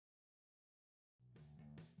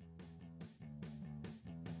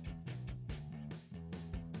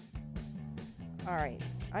Alright,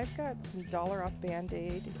 I've got some dollar off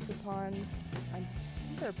Band-Aid coupons.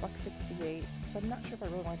 These are $1.68, so I'm not sure if I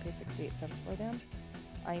really want to pay 68 cents for them.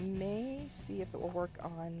 I may see if it will work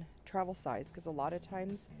on travel size, because a lot of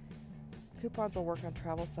times coupons will work on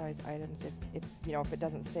travel size items if it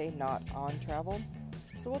doesn't say not on travel.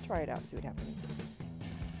 So we'll try it out and see what happens.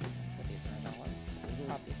 So these are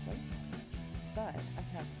 $1, obviously. But I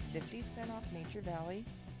have 50% off Nature Valley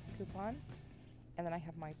coupon. And then I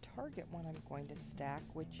have my Target one I'm going to stack,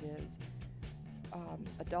 which is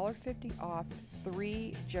 $1.50 off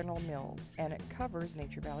 3 General Mills, and it covers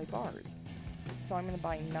Nature Valley bars. So I'm going to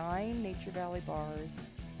buy 9 Nature Valley bars,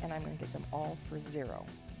 and I'm going to get them all for $0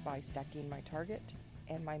 by stacking my Target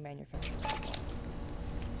and my manufacturer's coupon.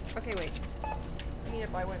 Okay, wait. I need to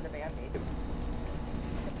buy one of the Band-Aids.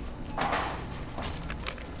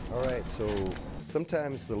 All right, so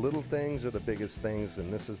sometimes the little things are the biggest things,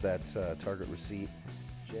 and this is that Target receipt.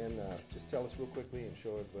 Jen, just tell us real quickly and show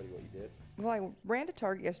everybody what you did. Well, I ran to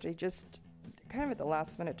Target yesterday just kind of at the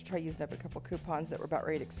last minute to try using up a couple coupons that were about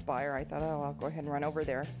ready to expire. I thought, oh, I'll go ahead and run over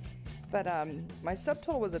there. But my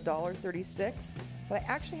subtotal was $1.36, but I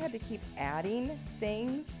actually had to keep adding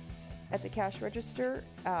things at the cash register,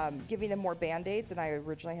 giving them more Band-Aids than I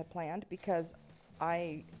originally had planned, because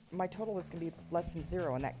my total was going to be less than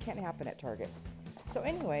 $0, and that can't happen at Target. So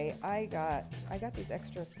anyway, I got these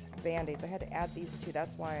extra Band-Aids. I had to add these two.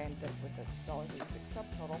 That's why I ended up with a $1.36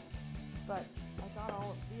 subtotal. But I got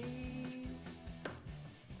all of these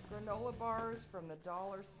granola bars from the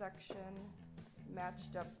dollar section,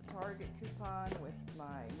 matched up the Target coupon with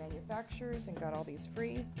my manufacturers, and got all these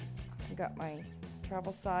free. I got my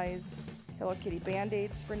travel size Hello Kitty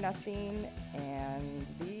Band-Aids for nothing, and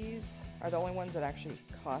these are the only ones that actually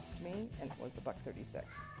cost me, and it was the $1.36.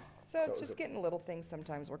 So just getting little things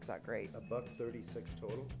sometimes works out great. $1.36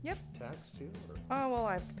 total? Yep. Tax too? Or? Oh, well,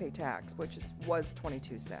 I have to pay tax, which was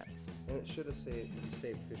 22 cents. And it should have saved, you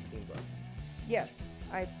saved 15 bucks. Yes,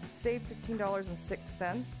 I saved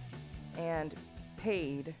 $15.06 and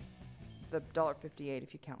paid the $1.58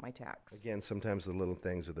 if you count my tax. Again, sometimes the little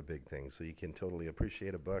things are the big things, so you can totally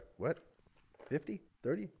appreciate a buck, what? 50?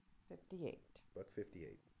 30? 58.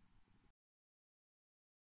 $1.58.